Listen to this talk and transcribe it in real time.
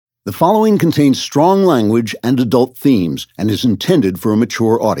The following contains strong language and adult themes and is intended for a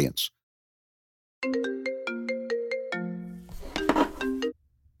mature audience.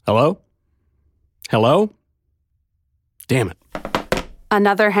 Hello? Hello? Damn it.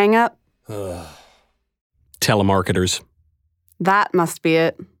 Another hang-up? Telemarketers. That must be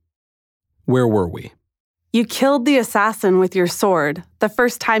it. Where were we? You killed the assassin with your sword, the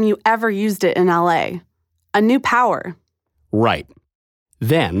first time you ever used it in LA. A new power. Right.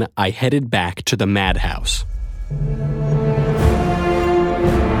 Then I headed back to the madhouse.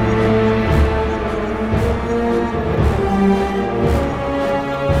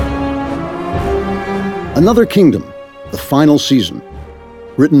 Another Kingdom, the final season.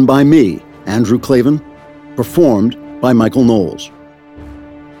 Written by me, Andrew Klavan. Performed by Michael Knowles.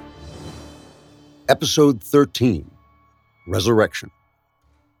 Episode 13, Resurrection.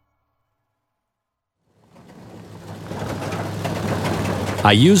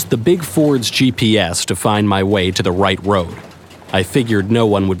 I used the big Ford's GPS to find my way to the right road. I figured no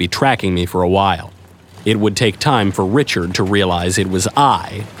one would be tracking me for a while. It would take time for Richard to realize it was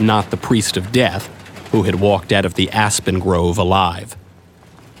I, not the priest of death, who had walked out of the aspen grove alive.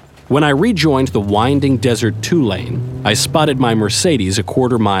 When I rejoined the winding Desert 2 lane, I spotted my Mercedes a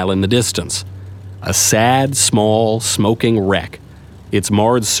quarter mile in the distance. A sad, small, smoking wreck, its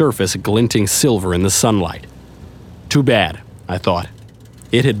marred surface glinting silver in the sunlight. Too bad, I thought.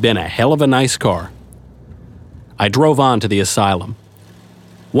 It had been a hell of a nice car. I drove on to the asylum.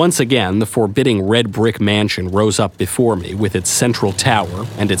 Once again, the forbidding red brick mansion rose up before me with its central tower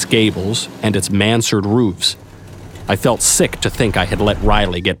and its gables and its mansard roofs. I felt sick to think I had let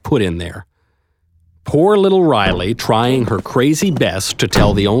Riley get put in there. Poor little Riley trying her crazy best to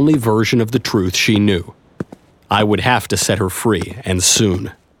tell the only version of the truth she knew. I would have to set her free, and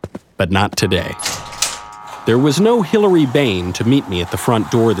soon. But not today. There was no Hillary Bain to meet me at the front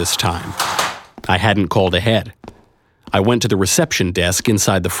door this time. I hadn't called ahead. I went to the reception desk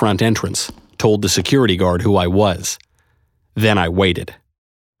inside the front entrance, told the security guard who I was. Then I waited.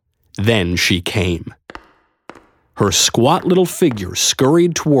 Then she came. Her squat little figure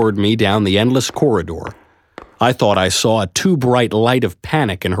scurried toward me down the endless corridor. I thought I saw a too bright light of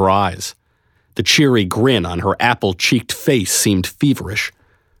panic in her eyes. The cheery grin on her apple-cheeked face seemed feverish.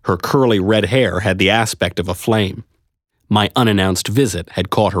 Her curly red hair had the aspect of a flame. My unannounced visit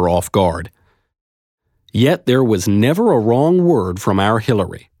had caught her off guard. Yet there was never a wrong word from our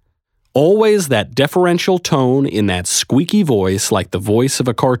Hillary. Always that deferential tone in that squeaky voice like the voice of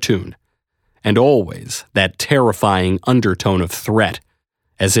a cartoon. And always that terrifying undertone of threat,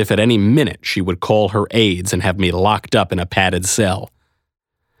 as if at any minute she would call her aides and have me locked up in a padded cell.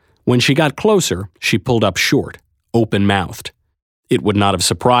 When she got closer, she pulled up short, open-mouthed. It would not have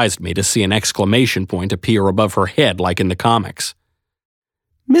surprised me to see an exclamation point appear above her head like in the comics.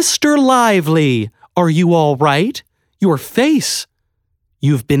 "Mr. Lively, are you all right? Your face.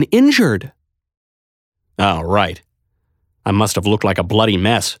 You've been injured." Oh, right. I must have looked like a bloody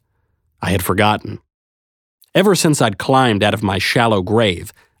mess. I had forgotten. Ever since I'd climbed out of my shallow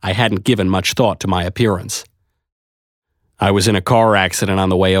grave, I hadn't given much thought to my appearance. I was in a car accident on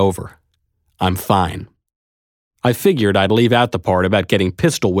the way over. I'm fine. I figured I'd leave out the part about getting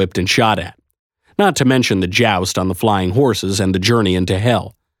pistol whipped and shot at, not to mention the joust on the flying horses and the journey into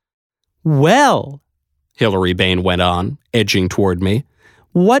hell. "Well," Hillary Bain went on, edging toward me,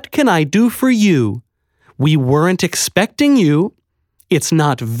 "what can I do for you? We weren't expecting you. It's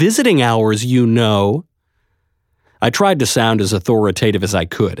not visiting hours, you know." I tried to sound as authoritative as I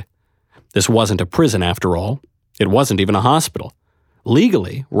could. This wasn't a prison, after all. It wasn't even a hospital.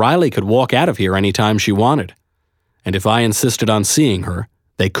 Legally, Riley could walk out of here any time she wanted. And if I insisted on seeing her,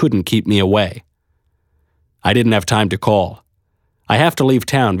 they couldn't keep me away. I didn't have time to call. I have to leave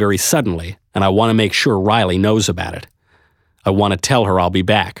town very suddenly, and I want to make sure Riley knows about it. I want to tell her I'll be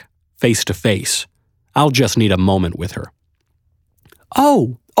back, face to face. I'll just need a moment with her.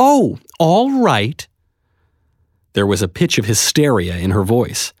 Oh, all right." There was a pitch of hysteria in her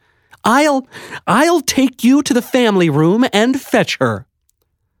voice. I'll take you to the family room and fetch her."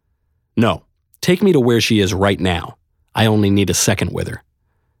 "No. Take me to where she is right now. I only need a second with her."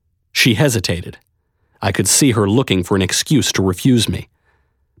 She hesitated. I could see her looking for an excuse to refuse me.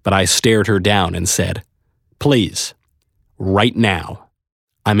 But I stared her down and said, "Please, right now.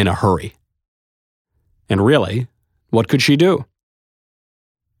 I'm in a hurry." And really, what could she do?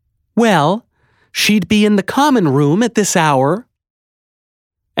 "Well, she'd be in the common room at this hour."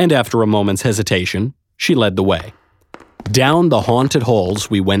 And after a moment's hesitation, she led the way. Down the haunted halls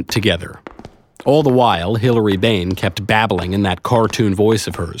we went together. All the while, Hillary Bain kept babbling in that cartoon voice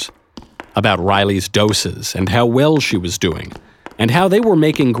of hers. About Riley's doses and how well she was doing, and how they were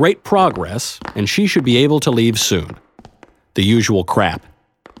making great progress and she should be able to leave soon. The usual crap.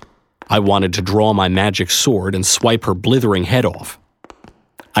 I wanted to draw my magic sword and swipe her blithering head off.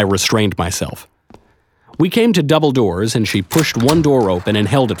 I restrained myself. We came to double doors and she pushed one door open and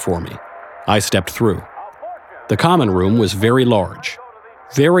held it for me. I stepped through. The common room was very large,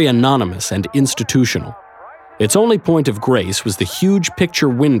 very anonymous and institutional. Its only point of grace was the huge picture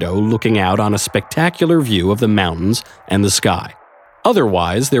window looking out on a spectacular view of the mountains and the sky.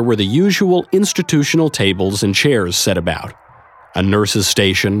 Otherwise, there were the usual institutional tables and chairs set about. A nurse's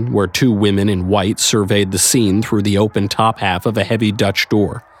station where two women in white surveyed the scene through the open top half of a heavy Dutch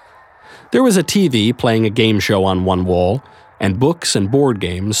door. There was a TV playing a game show on one wall, and books and board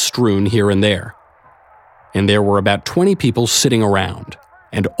games strewn here and there. And there were about 20 people sitting around,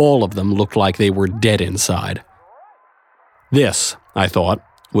 and all of them looked like they were dead inside. This, I thought,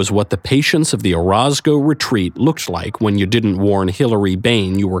 was what the patients of the Orozco retreat looked like when you didn't warn Hilary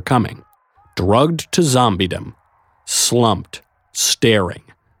Bain you were coming. Drugged to zombiedom, slumped, staring,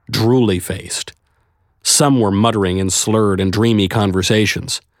 drooly-faced. Some were muttering in slurred and dreamy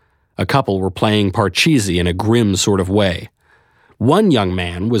conversations. A couple were playing Parcheesi in a grim sort of way. One young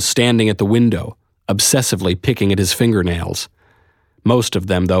man was standing at the window, obsessively picking at his fingernails. Most of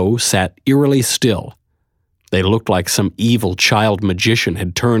them, though, sat eerily still. They looked like some evil child magician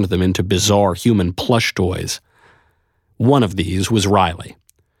had turned them into bizarre human plush toys. One of these was Riley.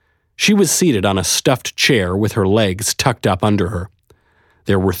 She was seated on a stuffed chair with her legs tucked up under her.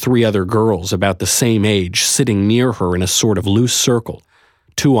 There were 3 other girls about the same age sitting near her in a sort of loose circle,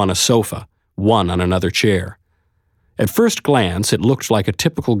 2 on a sofa, 1 on another chair. At first glance, it looked like a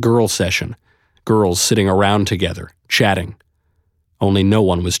typical girl session, girls sitting around together, chatting. Only no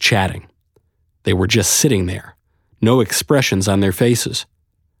one was chatting. They were just sitting there, no expressions on their faces.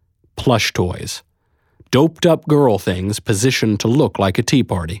 Plush toys. Doped-up girl things positioned to look like a tea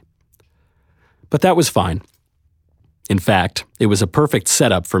party. But that was fine. In fact, it was a perfect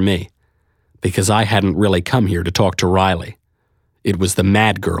setup for me, because I hadn't really come here to talk to Riley. It was the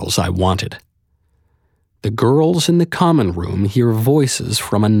mad girls I wanted. The girls in the common room hear voices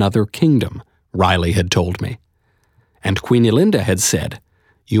from another kingdom, Riley had told me. And Queen Elinda had said,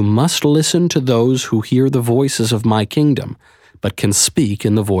 "You must listen to those who hear the voices of my kingdom, but can speak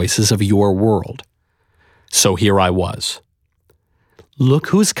in the voices of your world." So here I was. "Look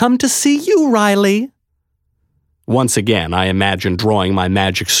who's come to see you, Riley." Once again, I imagined drawing my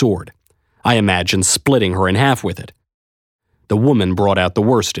magic sword. I imagined splitting her in half with it. The woman brought out the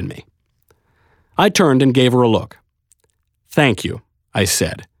worst in me. I turned and gave her a look. "Thank you," I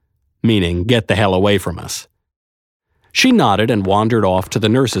said, meaning get the hell away from us. She nodded and wandered off to the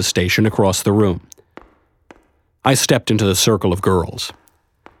nurse's station across the room. I stepped into the circle of girls.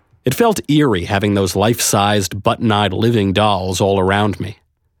 It felt eerie having those life-sized, button-eyed living dolls all around me.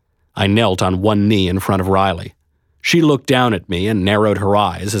 I knelt on one knee in front of Riley. She looked down at me and narrowed her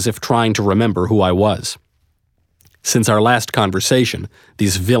eyes as if trying to remember who I was. Since our last conversation,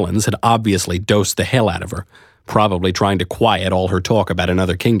 these villains had obviously dosed the hell out of her, probably trying to quiet all her talk about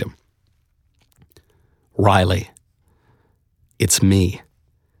another kingdom. "Riley, it's me.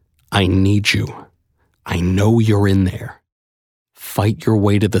 I need you. I know you're in there. Fight your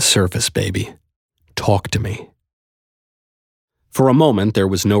way to the surface, baby. Talk to me." For a moment, there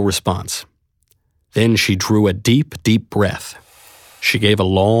was no response. Then she drew a deep, deep breath. She gave a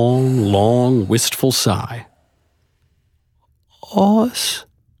long, long, wistful sigh. "Us?"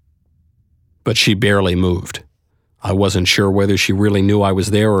 But she barely moved. I wasn't sure whether she really knew I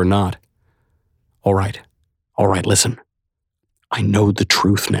was there or not. All right, listen. I know the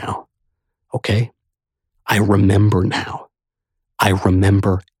truth now, okay? I remember now. I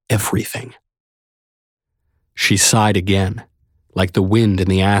remember everything." She sighed again, like the wind in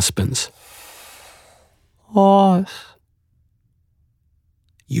the aspens. "Us?"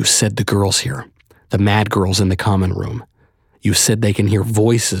 "You said the girls here, the mad girls in the common room. You said they can hear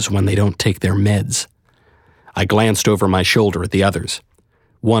voices when they don't take their meds." I glanced over my shoulder at the others.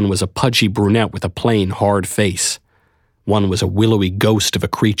 One was a pudgy brunette with a plain, hard face. One was a willowy ghost of a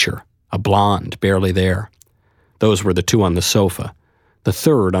creature, a blonde, barely there. Those were the 2 on the sofa. The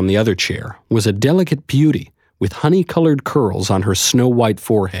third, on the other chair, was a delicate beauty with honey-colored curls on her snow-white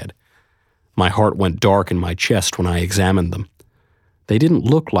forehead. My heart went dark in my chest when I examined them. They didn't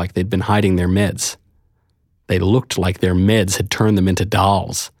look like they'd been hiding their meds. They looked like their meds had turned them into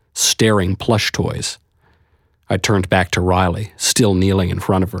dolls, staring plush toys. I turned back to Riley, still kneeling in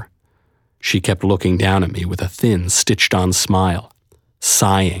front of her. She kept looking down at me with a thin, stitched-on smile,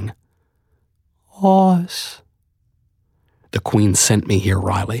 sighing. "Us." "The Queen sent me here,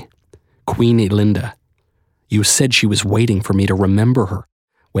 Riley. Queen Elinda. You said she was waiting for me to remember her.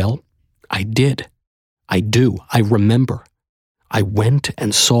 Well, I did. I do. I remember. I went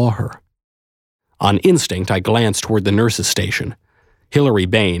and saw her. On instinct, I glanced toward the nurse's station. Hilary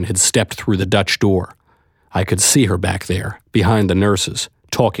Bain had stepped through the Dutch door. I could see her back there, behind the nurses,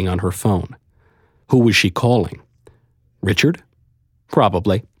 talking on her phone. Who was she calling? Richard?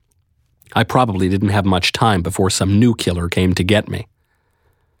 Probably. I probably didn't have much time before some new killer came to get me.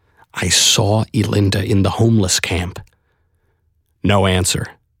 I saw Elinda in the homeless camp. No answer.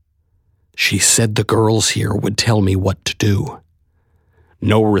 She said the girls here would tell me what to do.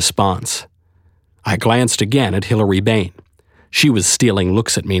 No response. I glanced again at Hilary Bain. She was stealing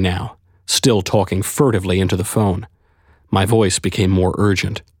looks at me now, still talking furtively into the phone. My voice became more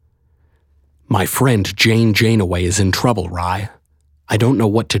urgent. My friend Jane Janeway is in trouble, Rye. I don't know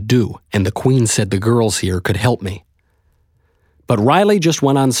what to do, and the Queen said the girls here could help me. But Riley just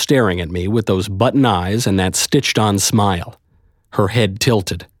went on staring at me with those button eyes and that stitched-on smile. Her head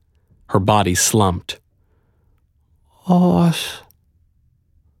tilted. Her body slumped. Oss.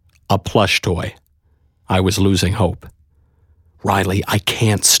 A plush toy. I was losing hope. Riley, I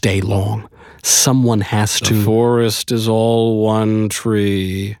can't stay long. Someone has to— The forest is all one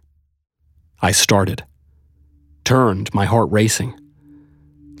tree. I started. Turned, my heart racing.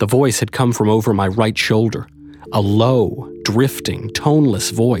 The voice had come from over my right shoulder. A low, drifting,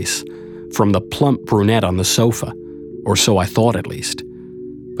 toneless voice from the plump brunette on the sofa, or so I thought at least.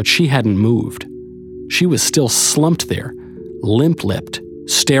 But she hadn't moved. She was still slumped there, limp-lipped,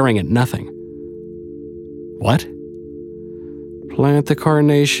 staring at nothing. What? Plant the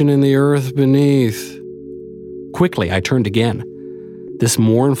carnation in the earth beneath. Quickly, I turned again. This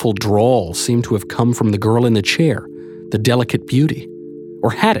mournful drawl seemed to have come from the girl in the chair, the delicate beauty. Or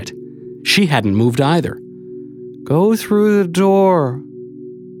had it? She hadn't moved either. Go through the door.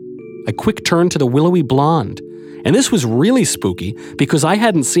 A quick turn to the willowy blonde. And this was really spooky because I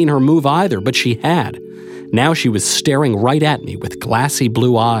hadn't seen her move either, but she had. Now she was staring right at me with glassy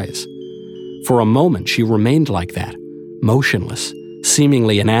blue eyes. For a moment, she remained like that, motionless,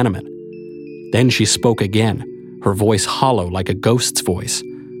 seemingly inanimate. Then she spoke again, her voice hollow like a ghost's voice,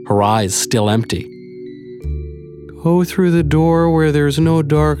 her eyes still empty. Go through the door where there's no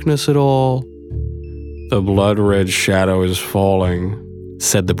darkness at all. The blood-red shadow is falling,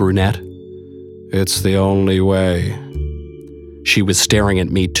 said the brunette. It's the only way. She was staring at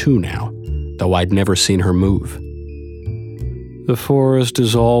me too now, though I'd never seen her move. The forest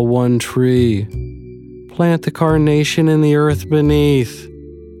is all one tree. Plant the carnation in the earth beneath.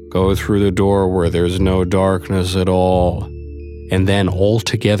 Go through the door where there's no darkness at all. And then all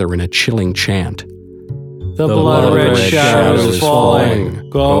together in a chilling chant. The blood-red shadow is falling.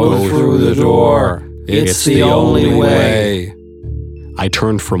 Go through the door. It's the only way. I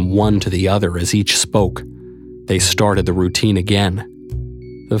turned from one to the other as each spoke. They started the routine again.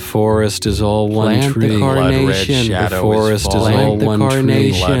 The forest is all one tree. The carnation. The forest is all one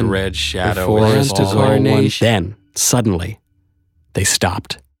tree. Blood-red shadow is all one. Then, suddenly, they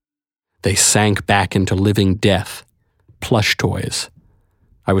stopped. They sank back into living death, plush toys.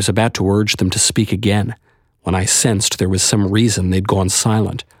 I was about to urge them to speak again when I sensed there was some reason they'd gone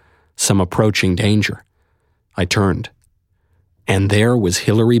silent, some approaching danger. I turned. And there was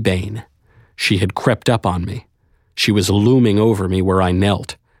Hilary Bain. She had crept up on me. She was looming over me where I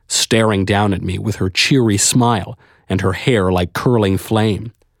knelt, staring down at me with her cheery smile and her hair like curling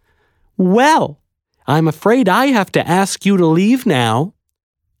flame. Well, I'm afraid I have to ask you to leave now.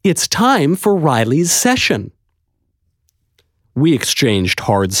 It's time for Riley's session. We exchanged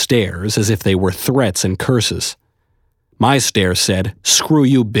hard stares as if they were threats and curses. My stare said, "Screw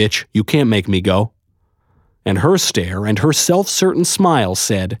you, bitch, you can't make me go." And her stare and her self-certain smile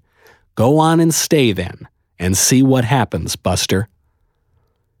said, "Go on and stay then, and see what happens, Buster."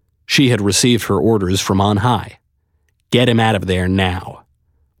 She had received her orders from on high. Get him out of there now.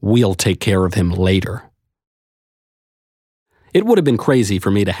 We'll take care of him later. It would have been crazy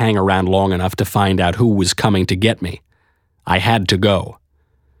for me to hang around long enough to find out who was coming to get me. I had to go.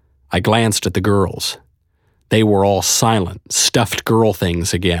 I glanced at the girls. They were all silent, stuffed girl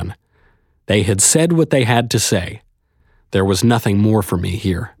things again. They had said what they had to say. There was nothing more for me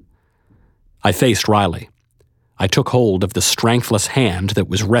here. I faced Riley. I took hold of the strengthless hand that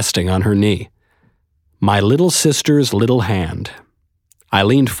was resting on her knee. My little sister's little hand. I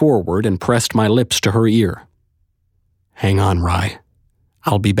leaned forward and pressed my lips to her ear. "Hang on, Rye.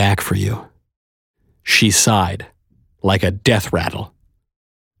 I'll be back for you." She sighed, like a death rattle.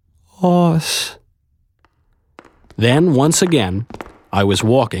 Oss. Then, once again, I was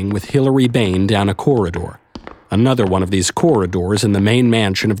walking with Hilary Bain down a corridor, Another one of these corridors in the main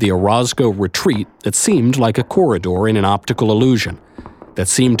mansion of the Orozco Retreat that seemed like a corridor in an optical illusion, that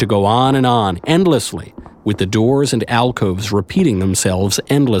seemed to go on, endlessly, with the doors and alcoves repeating themselves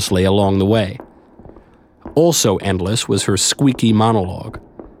endlessly along the way. Also endless was her squeaky monologue,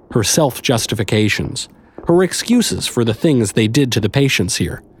 her self-justifications, her excuses for the things they did to the patients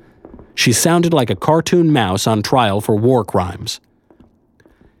here. She sounded like a cartoon mouse on trial for war crimes.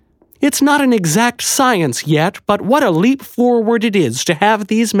 It's not an exact science yet, but what a leap forward it is to have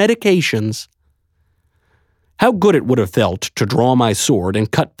these medications. How good it would have felt to draw my sword and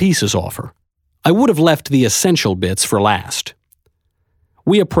cut pieces off her. I would have left the essential bits for last.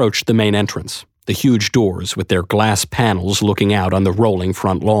 We approached the main entrance, the huge doors with their glass panels looking out on the rolling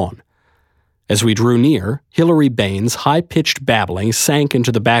front lawn. As we drew near, Hilary Bain's high-pitched babbling sank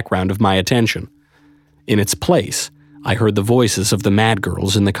into the background of my attention. In its place, I heard the voices of the mad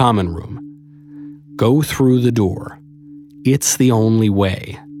girls in the common room. Go through the door. It's the only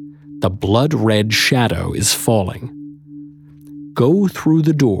way. The blood-red shadow is falling. Go through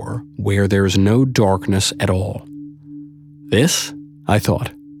the door where there's no darkness at all. This? I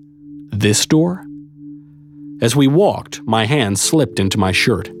thought. This door? As we walked, my hand slipped into my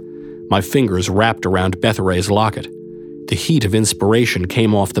shirt. My fingers wrapped around Bethare's locket. The heat of inspiration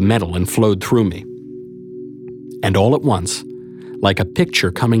came off the metal and flowed through me. And all at once, like a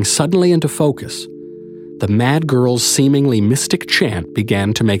picture coming suddenly into focus, the mad girl's seemingly mystic chant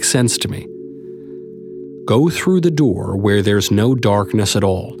began to make sense to me. Go through the door where there's no darkness at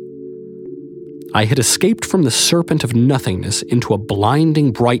all. I had escaped from the serpent of nothingness into a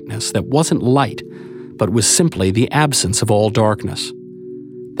blinding brightness that wasn't light, but was simply the absence of all darkness.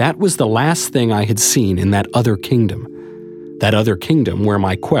 That was the last thing I had seen in that other kingdom where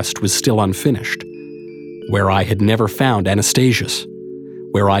my quest was still unfinished, where I had never found Anastasius,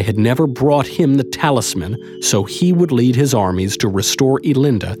 where I had never brought him the talisman so he would lead his armies to restore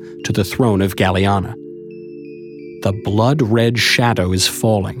Elinda to the throne of Galliana. The blood-red shadow is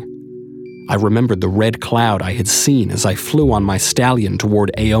falling. I remembered the red cloud I had seen as I flew on my stallion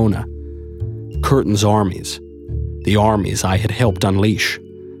toward Aeona. Curtin's armies, the armies I had helped unleash,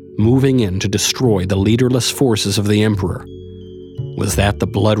 moving in to destroy the leaderless forces of the Emperor. Was that the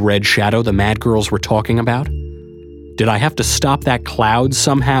blood-red shadow the mad girls were talking about? Did I have to stop that cloud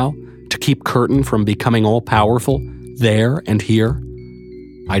somehow to keep Curtin from becoming all-powerful, there and here?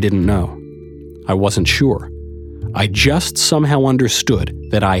 I didn't know. I wasn't sure. I just somehow understood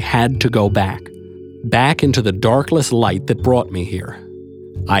that I had to go back into the darkless light that brought me here.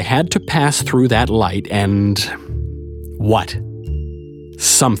 I had to pass through that light and... what?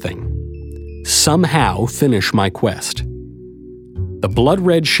 Something. Somehow finish my quest. The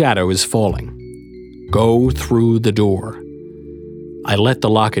blood-red shadow is falling. Go through the door. I let the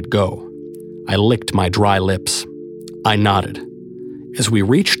locket go. I licked my dry lips. I nodded. As we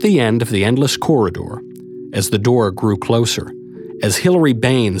reached the end of the endless corridor, as the door grew closer, as Hilary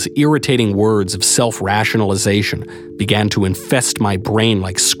Bain's irritating words of self-rationalization began to infest my brain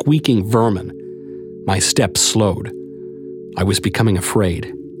like squeaking vermin, my steps slowed. I was becoming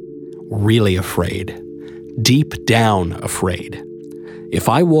afraid. Really afraid. Deep down afraid. If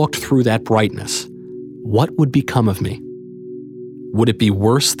I walked through that brightness, what would become of me? Would it be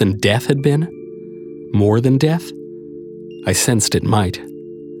worse than death had been? More than death? I sensed it might.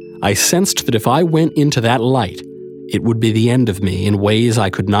 I sensed that if I went into that light, it would be the end of me in ways I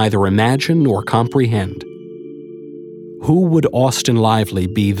could neither imagine nor comprehend. Who would Austin Lively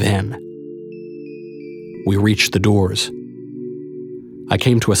be then? We reached the doors. I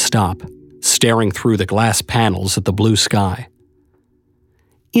came to a stop, staring through the glass panels at the blue sky.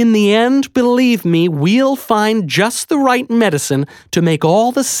 In the end, believe me, we'll find just the right medicine to make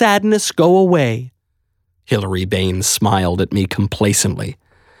all the sadness go away. Hilary Bain smiled at me complacently.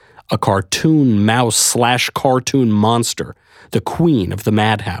 A cartoon mouse/cartoon monster, the queen of the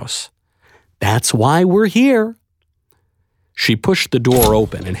madhouse. That's why we're here. She pushed the door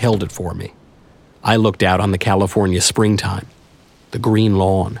open and held it for me. I looked out on the California springtime. The green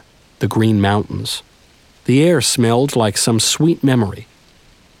lawn, the green mountains. The air smelled like some sweet memory.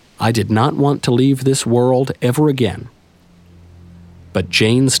 I did not want to leave this world ever again. But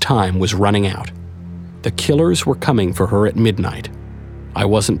Jane's time was running out. The killers were coming for her at midnight. I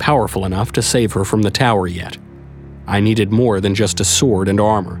wasn't powerful enough to save her from the tower yet. I needed more than just a sword and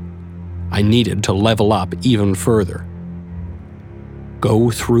armor. I needed to level up even further.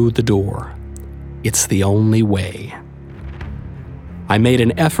 Go through the door. It's the only way. I made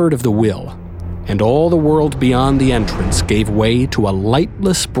an effort of the will, and all the world beyond the entrance gave way to a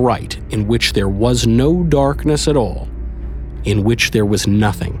lightless bright in which there was no darkness at all, in which there was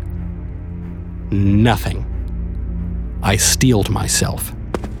nothing. Nothing. I steeled myself.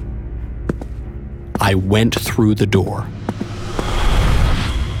 I went through the door.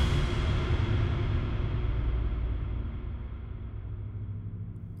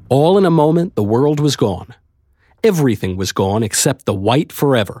 All in a moment, the world was gone. Everything was gone except the white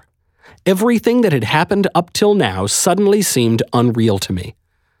forever. Everything that had happened up till now suddenly seemed unreal to me.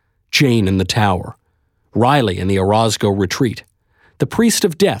 Jane in the tower, Riley in the Orozco retreat, the priest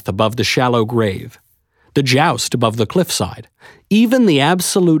of death above the shallow grave, the joust above the cliffside, even the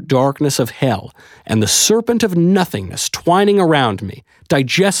absolute darkness of hell, and the serpent of nothingness twining around me,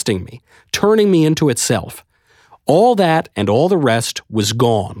 digesting me, turning me into itself. All that and all the rest was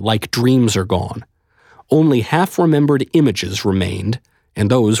gone, like dreams are gone. Only half-remembered images remained, and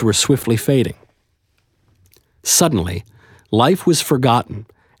those were swiftly fading. Suddenly, life was forgotten,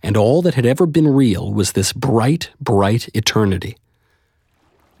 and all that had ever been real was this bright, bright eternity.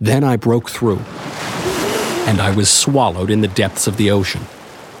 Then I broke through, and I was swallowed in the depths of the ocean.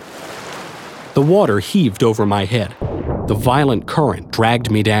 The water heaved over my head. The violent current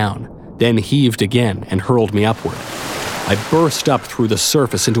dragged me down, then heaved again and hurled me upward. I burst up through the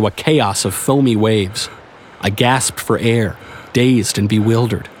surface into a chaos of foamy waves. I gasped for air, dazed and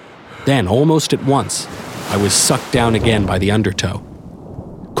bewildered. Then, almost at once, I was sucked down again by the undertow.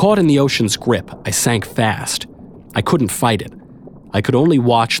 Caught in the ocean's grip, I sank fast. I couldn't fight it. I could only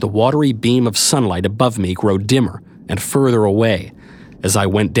watch the watery beam of sunlight above me grow dimmer and further away as I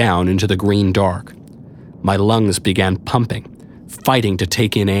went down into the green dark. My lungs began pumping, fighting to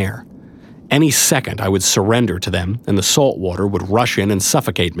take in air. Any second I would surrender to them and the salt water would rush in and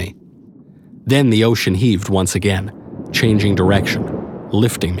suffocate me. Then the ocean heaved once again, changing direction,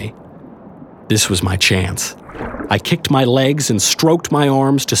 lifting me. This was my chance. I kicked my legs and stroked my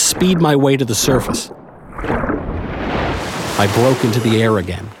arms to speed my way to the surface. I broke into the air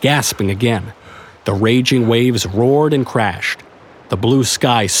again, gasping again. The raging waves roared and crashed. The blue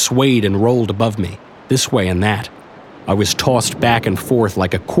sky swayed and rolled above me, this way and that. I was tossed back and forth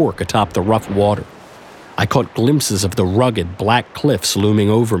like a cork atop the rough water. I caught glimpses of the rugged, black cliffs looming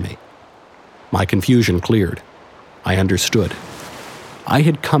over me. My confusion cleared. I understood. I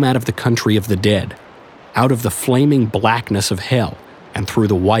had come out of the country of the dead, out of the flaming blackness of hell and through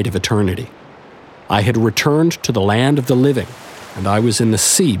the white of eternity. I had returned to the land of the living, and I was in the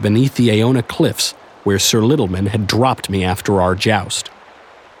sea beneath the Aona cliffs where Sir Littleman had dropped me after our joust.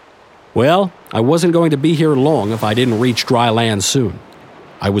 Well, I wasn't going to be here long if I didn't reach dry land soon.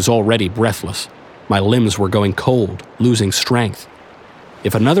 I was already breathless. My limbs were going cold, losing strength.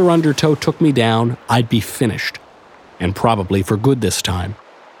 If another undertow took me down, I'd be finished, and probably for good this time.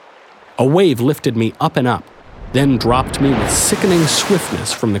 A wave lifted me up and up, then dropped me with sickening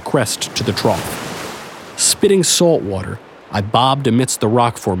swiftness from the crest to the trough. Spitting salt water, I bobbed amidst the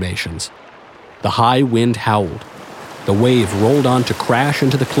rock formations. The high wind howled. The wave rolled on to crash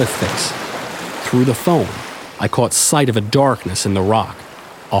into the cliff face. Through the foam, I caught sight of a darkness in the rock,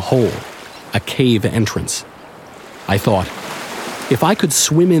 a hole, a cave entrance. I thought, if I could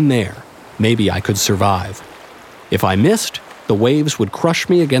swim in there, maybe I could survive. If I missed, the waves would crush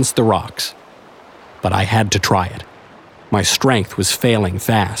me against the rocks. But I had to try it. My strength was failing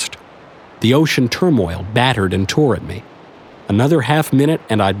fast. The ocean turmoil battered and tore at me. Another half minute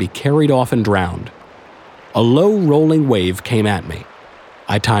and I'd be carried off and drowned. A low rolling wave came at me.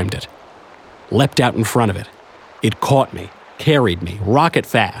 I timed it. Leapt out in front of it. It caught me, carried me, rocket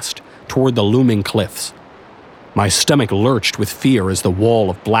fast, toward the looming cliffs. My stomach lurched with fear as the wall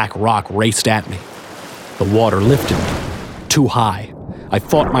of black rock raced at me. The water lifted me. Too high. I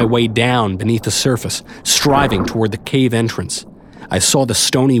fought my way down beneath the surface, striving toward the cave entrance. I saw the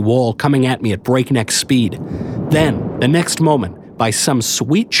stony wall coming at me at breakneck speed. Then, the next moment, by some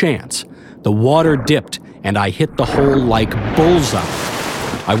sweet chance, the water dipped and I hit the hole like bullseye.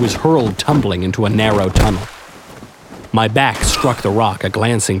 I was hurled tumbling into a narrow tunnel. My back struck the rock, a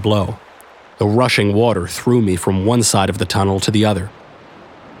glancing blow. The rushing water threw me from one side of the tunnel to the other.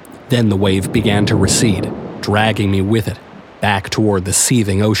 Then the wave began to recede, dragging me with it, back toward the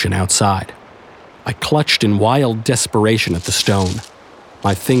seething ocean outside. I clutched in wild desperation at the stone.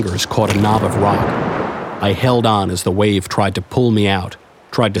 My fingers caught a knob of rock. I held on as the wave tried to pull me out,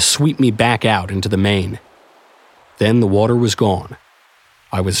 tried to sweep me back out into the main. Then the water was gone.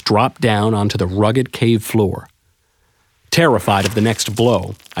 I was dropped down onto the rugged cave floor. Terrified of the next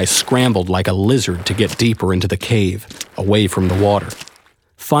blow, I scrambled like a lizard to get deeper into the cave, away from the water.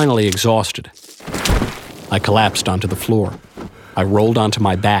 Finally exhausted, I collapsed onto the floor. I rolled onto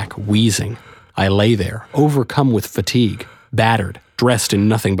my back, wheezing. I lay there, overcome with fatigue, battered, dressed in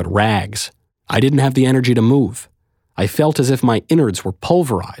nothing but rags. I didn't have the energy to move. I felt as if my innards were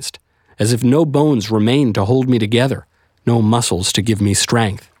pulverized, as if no bones remained to hold me together, no muscles to give me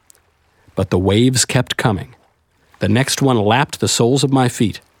strength. But the waves kept coming. The next one lapped the soles of my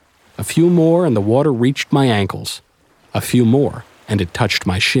feet. A few more and the water reached my ankles. A few more and it touched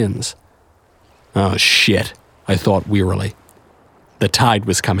my shins. Oh shit, I thought wearily. The tide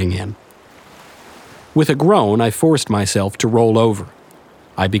was coming in. With a groan, I forced myself to roll over.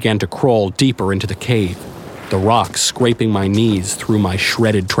 I began to crawl deeper into the cave, the rocks scraping my knees through my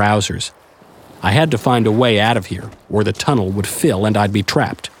shredded trousers. I had to find a way out of here, or the tunnel would fill and I'd be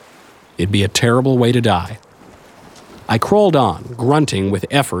trapped. It'd be a terrible way to die. I crawled on, grunting with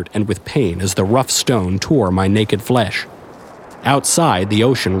effort and with pain as the rough stone tore my naked flesh. Outside, the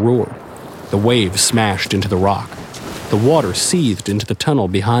ocean roared. The waves smashed into the rock. The water seethed into the tunnel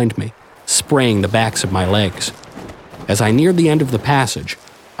behind me, spraying the backs of my legs. As I neared the end of the passage,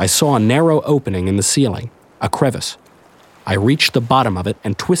 I saw a narrow opening in the ceiling, a crevice. I reached the bottom of it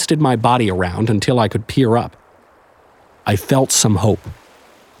and twisted my body around until I could peer up. I felt some hope.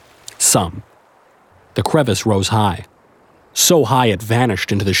 Some. The crevice rose high. So high it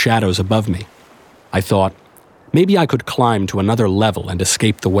vanished into the shadows above me. I thought, maybe I could climb to another level and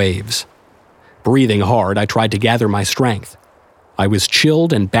escape the waves. Breathing hard, I tried to gather my strength. I was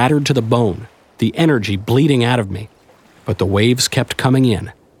chilled and battered to the bone, the energy bleeding out of me. But the waves kept coming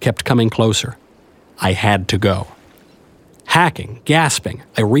in, kept coming closer. I had to go. Hacking, gasping,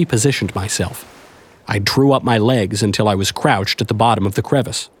 I repositioned myself. I drew up my legs until I was crouched at the bottom of the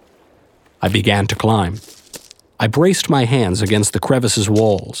crevice. I began to climb. I braced my hands against the crevice's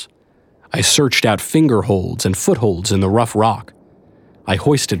walls. I searched out finger holds and footholds in the rough rock. I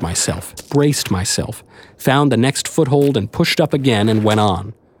hoisted myself, braced myself, found the next foothold and pushed up again and went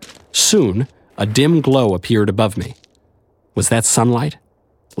on. Soon, a dim glow appeared above me. Was that sunlight?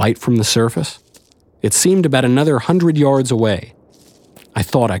 Light from the surface? It seemed about another 100 yards away. I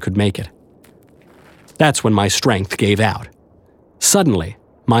thought I could make it. That's when my strength gave out. Suddenly,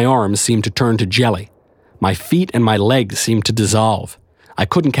 my arms seemed to turn to jelly. My feet and my legs seemed to dissolve. I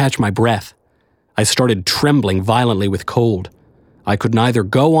couldn't catch my breath. I started trembling violently with cold. I could neither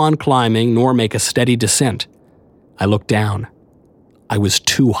go on climbing nor make a steady descent. I looked down. I was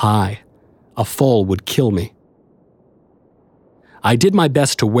too high. A fall would kill me. I did my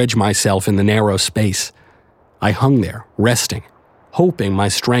best to wedge myself in the narrow space. I hung there, resting, hoping my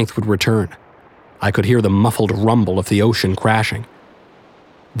strength would return. I could hear the muffled rumble of the ocean crashing.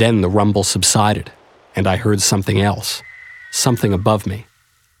 Then the rumble subsided, and I heard something else, something above me.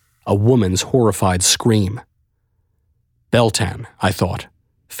 A woman's horrified scream. Beltan, I thought,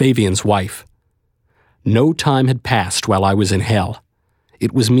 Fabian's wife. No time had passed while I was in hell.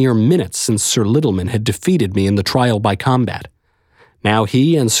 It was mere minutes since Sir Littleman had defeated me in the trial by combat. Now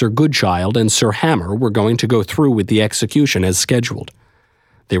he and Sir Goodchild and Sir Hammer were going to go through with the execution as scheduled.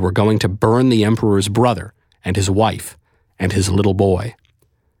 They were going to burn the Emperor's brother and his wife and his little boy.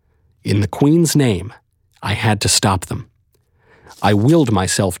 In the Queen's name, I had to stop them. I willed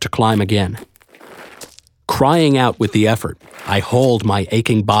myself to climb again. Crying out with the effort, I hauled my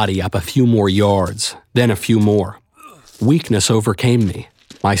aching body up a few more yards, then a few more. Weakness overcame me.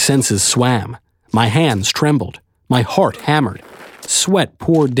 My senses swam. My hands trembled. My heart hammered. Sweat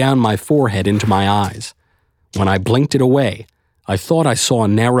poured down my forehead into my eyes. When I blinked it away, I thought I saw a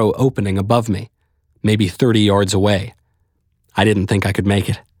narrow opening above me, maybe 30 yards away. I didn't think I could make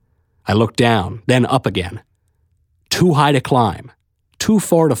it. I looked down, then up again. Too high to climb, too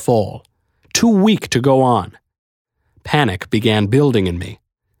far to fall, too weak to go on. Panic began building in me,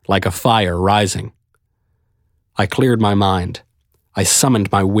 like a fire rising. I cleared my mind. I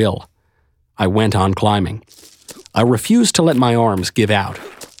summoned my will. I went on climbing. I refused to let my arms give out.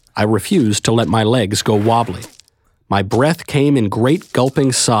 I refused to let my legs go wobbly. My breath came in great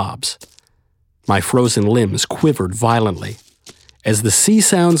gulping sobs. My frozen limbs quivered violently. As the sea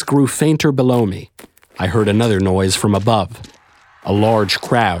sounds grew fainter below me, I heard another noise from above, a large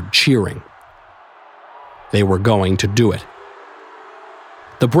crowd cheering. They were going to do it.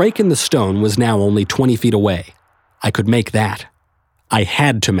 The break in the stone was now only 20 feet away. I could make that. I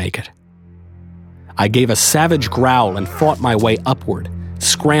had to make it. I gave a savage growl and fought my way upward,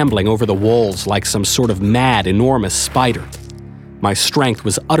 scrambling over the walls like some sort of mad, enormous spider. My strength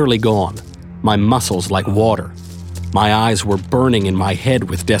was utterly gone, my muscles like water. My eyes were burning in my head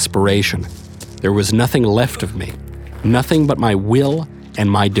with desperation. There was nothing left of me, nothing but my will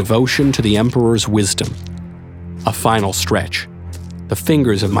and my devotion to the Emperor's wisdom. A final stretch. The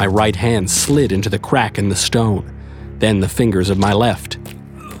fingers of my right hand slid into the crack in the stone, then the fingers of my left.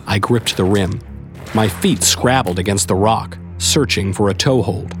 I gripped the rim. My feet scrabbled against the rock, searching for a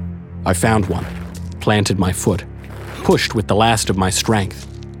toehold. I found one, planted my foot, pushed with the last of my strength.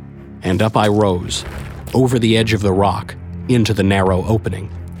 And up I rose, over the edge of the rock, into the narrow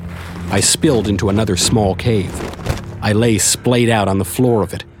opening. I spilled into another small cave. I lay splayed out on the floor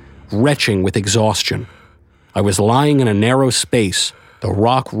of it, retching with exhaustion. I was lying in a narrow space, the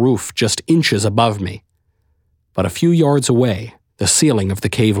rock roof just inches above me. But a few yards away, the ceiling of the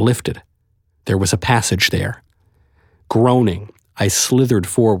cave lifted. There was a passage there. Groaning, I slithered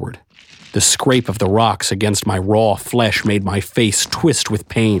forward. The scrape of the rocks against my raw flesh made my face twist with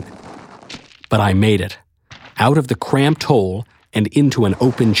pain. But I made it, out of the cramped hole and into an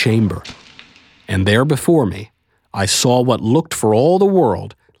open chamber. And there before me, I saw what looked for all the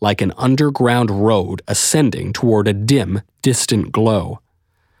world like an underground road ascending toward a dim, distant glow.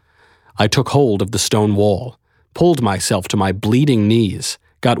 I took hold of the stone wall, pulled myself to my bleeding knees,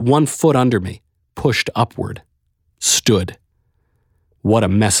 got one foot under me, pushed upward, stood. What a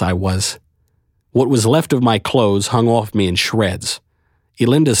mess I was. What was left of my clothes hung off me in shreds.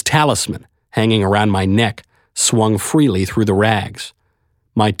 Elinda's talisman, hanging around my neck, swung freely through the rags.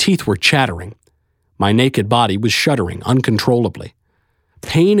 My teeth were chattering. My naked body was shuddering uncontrollably.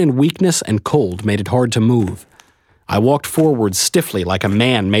 Pain and weakness and cold made it hard to move. I walked forward stiffly like a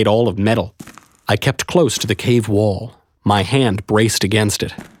man made all of metal. I kept close to the cave wall, my hand braced against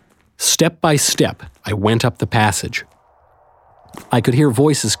it. Step by step, I went up the passage. I could hear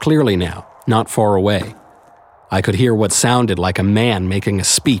voices clearly now, not far away. I could hear what sounded like a man making a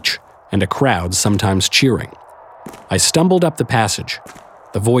speech and a crowd sometimes cheering. I stumbled up the passage.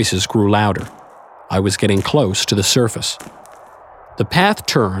 The voices grew louder. I was getting close to the surface. The path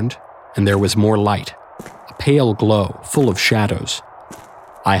turned, and there was more light, a pale glow full of shadows.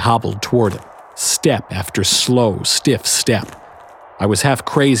 I hobbled toward it, step after slow, stiff step. I was half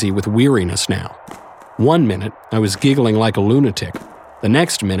crazy with weariness now. One minute, I was giggling like a lunatic. The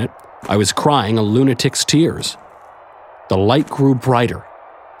next minute, I was crying a lunatic's tears. The light grew brighter.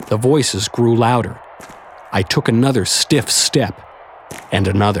 The voices grew louder. I took another stiff step, and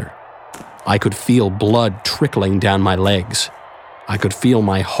another. I could feel blood trickling down my legs. I could feel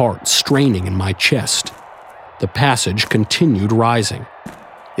my heart straining in my chest. The passage continued rising.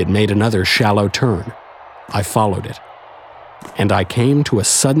 It made another shallow turn. I followed it. And I came to a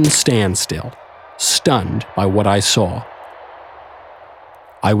sudden standstill, stunned by what I saw.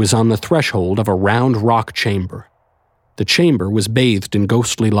 I was on the threshold of a round rock chamber. The chamber was bathed in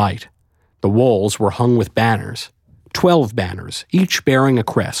ghostly light. The walls were hung with banners, 12 banners, each bearing a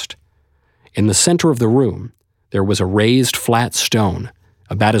crest. In the center of the room, there was a raised flat stone,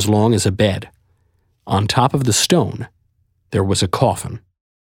 about as long as a bed. On top of the stone, there was a coffin.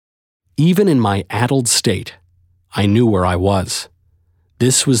 Even in my addled state, I knew where I was.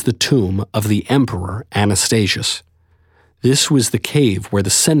 This was the tomb of the Emperor Anastasius. This was the cave where the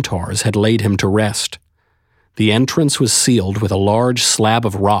centaurs had laid him to rest. The entrance was sealed with a large slab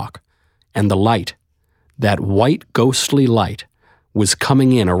of rock, and the light, that white ghostly light, was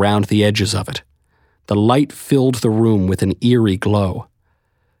coming in around the edges of it. The light filled the room with an eerie glow.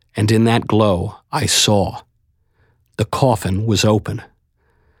 And in that glow, I saw. The coffin was open.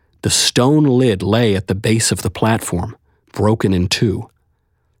 The stone lid lay at the base of the platform, broken in two.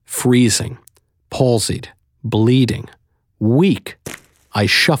 Freezing, palsied, bleeding, weak, I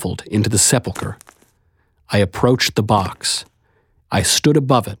shuffled into the sepulchre. I approached the box. I stood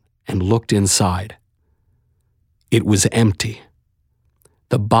above it and looked inside. It was empty.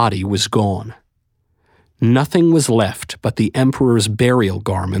 The body was gone. Nothing was left but the emperor's burial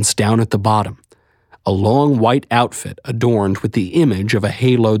garments down at the bottom, a long white outfit adorned with the image of a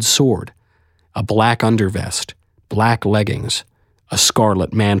haloed sword, a black undervest, black leggings, a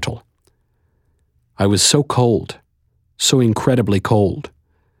scarlet mantle. I was so cold, so incredibly cold.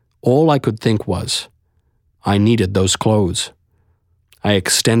 All I could think was, I needed those clothes. I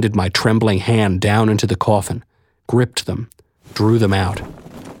extended my trembling hand down into the coffin, gripped them, drew them out.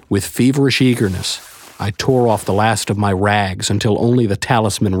 With feverish eagerness, I tore off the last of my rags until only the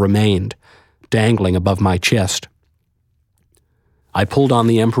talisman remained, dangling above my chest. I pulled on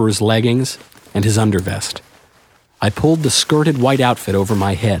the emperor's leggings and his undervest. I pulled the skirted white outfit over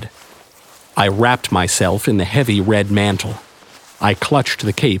my head. I wrapped myself in the heavy red mantle. I clutched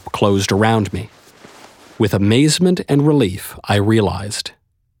the cape closed around me. With amazement and relief, I realized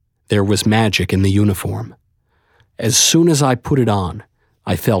there was magic in the uniform. As soon as I put it on,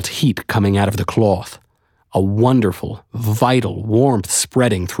 I felt heat coming out of the cloth, a wonderful, vital warmth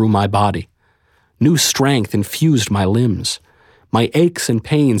spreading through my body. New strength infused my limbs. My aches and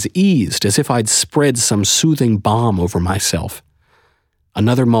pains eased as if I'd spread some soothing balm over myself.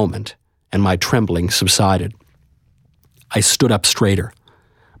 Another moment, and my trembling subsided. I stood up straighter.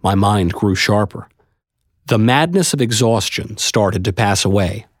 My mind grew sharper. The madness of exhaustion started to pass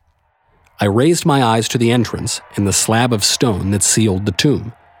away. I raised my eyes to the entrance and the slab of stone that sealed the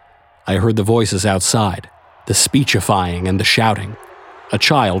tomb. I heard the voices outside, the speechifying and the shouting, a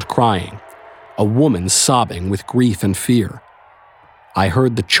child crying, a woman sobbing with grief and fear. I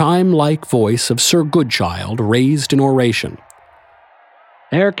heard the chime-like voice of Sir Goodchild raised in oration.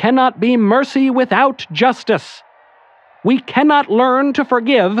 There cannot be mercy without justice. We cannot learn to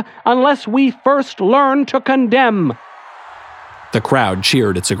forgive unless we first learn to condemn. The crowd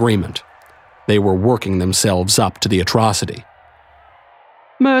cheered its agreement. They were working themselves up to the atrocity.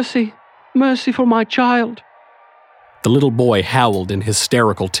 Mercy, mercy for my child. The little boy howled in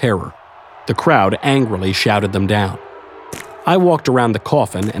hysterical terror. The crowd angrily shouted them down. I walked around the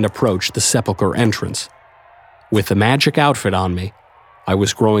coffin and approached the sepulchre entrance. With the magic outfit on me, I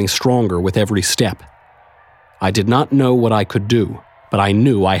was growing stronger with every step. I did not know what I could do, but I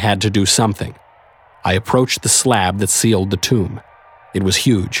knew I had to do something. I approached the slab that sealed the tomb. It was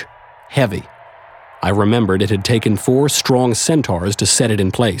huge, heavy. I remembered it had taken 4 strong centaurs to set it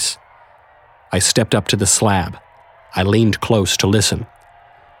in place. I stepped up to the slab. I leaned close to listen.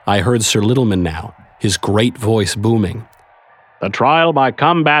 I heard Sir Littleman now, his great voice booming. The trial by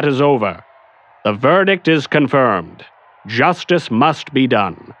combat is over. The verdict is confirmed. Justice must be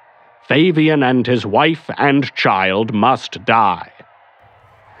done. Fabian and his wife and child must die.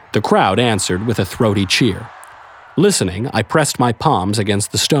 The crowd answered with a throaty cheer. Listening, I pressed my palms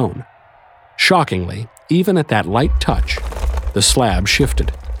against the stone. Shockingly, even at that light touch, the slab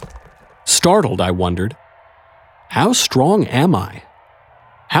shifted. Startled, I wondered, how strong am I?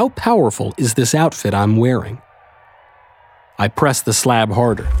 How powerful is this outfit I'm wearing? I pressed the slab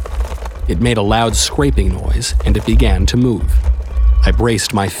harder. It made a loud scraping noise, and it began to move. I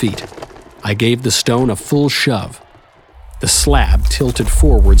braced my feet. I gave the stone a full shove. The slab tilted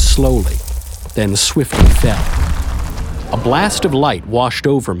forward slowly, then swiftly fell. A blast of light washed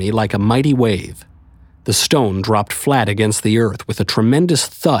over me like a mighty wave. The stone dropped flat against the earth with a tremendous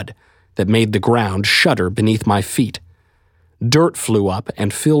thud that made the ground shudder beneath my feet. Dirt flew up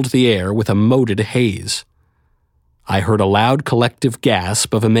and filled the air with a moted haze. I heard a loud collective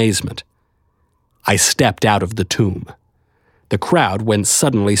gasp of amazement. I stepped out of the tomb. The crowd went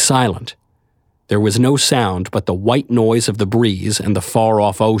suddenly silent. There was no sound but the white noise of the breeze and the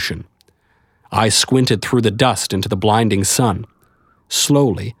far-off ocean. I squinted through the dust into the blinding sun.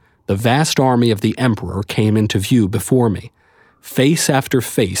 Slowly, the vast army of the Emperor came into view before me. Face after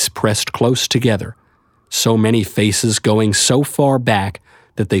face pressed close together, so many faces going so far back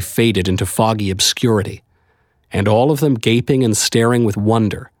that they faded into foggy obscurity, and all of them gaping and staring with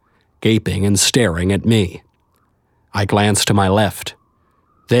wonder, gaping and staring at me. I glanced to my left.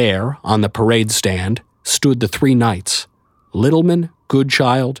 There, on the parade stand, stood the 3 knights, Littleman,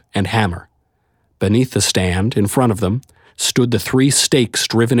 Goodchild, and Hammer. Beneath the stand, in front of them, stood the 3 stakes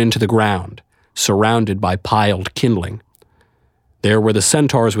driven into the ground, surrounded by piled kindling. There were the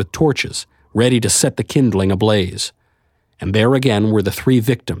centaurs with torches, ready to set the kindling ablaze. And there again were the 3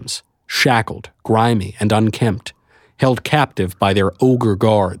 victims, shackled, grimy, and unkempt, held captive by their ogre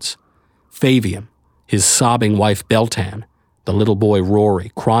guards. Fabian, his sobbing wife Beltan, the little boy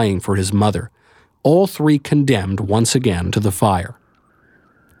Rory crying for his mother, all 3 condemned once again to the fire.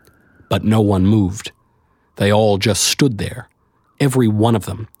 But no one moved. They all just stood there, every one of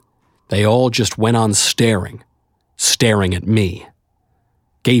them. They all just went on staring at me,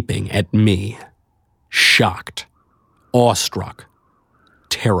 gaping at me, shocked, awestruck,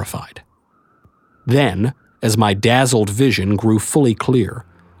 terrified. Then, as my dazzled vision grew fully clear,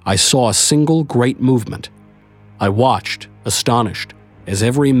 I saw a single great movement. I watched, astonished, as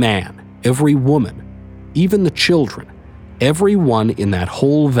every man, every woman, even the children, everyone in that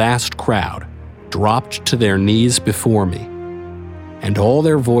whole vast crowd dropped to their knees before me. And all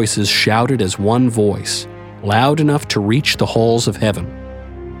their voices shouted as one voice, loud enough to reach the halls of heaven.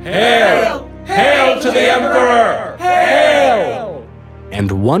 Hail! Hail to the Emperor! Hail!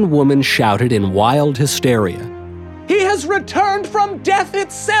 And one woman shouted in wild hysteria, He has returned from death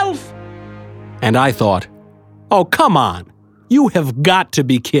itself! And I thought, oh, come on, you have got to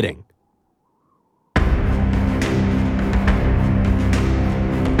be kidding.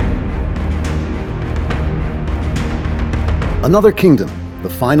 Another Kingdom, the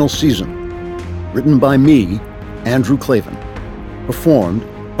final season. Written by me, Andrew Klavan. Performed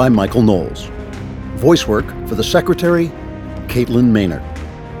by Michael Knowles. Voice work for the Secretary, Caitlin Maynard.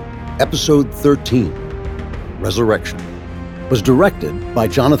 Episode 13, Resurrection. Was directed by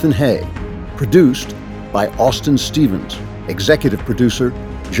Jonathan Hay. Produced by Austin Stevens. Executive producer,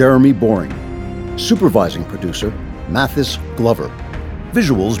 Jeremy Boring. Supervising producer, Mathis Glover.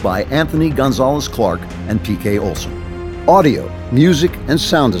 Visuals by Anthony Gonzalez Clark and P.K. Olson. Audio, music, and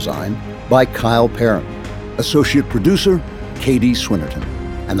sound design by Kyle Perrin. Associate producer, Katie Swinnerton.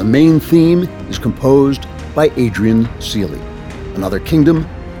 And the main theme is composed by Adrian Seeley. Another Kingdom,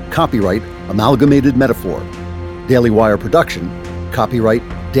 copyright Amalgamated Metaphor. Daily Wire production, copyright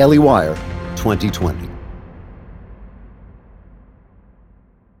Daily Wire 2020.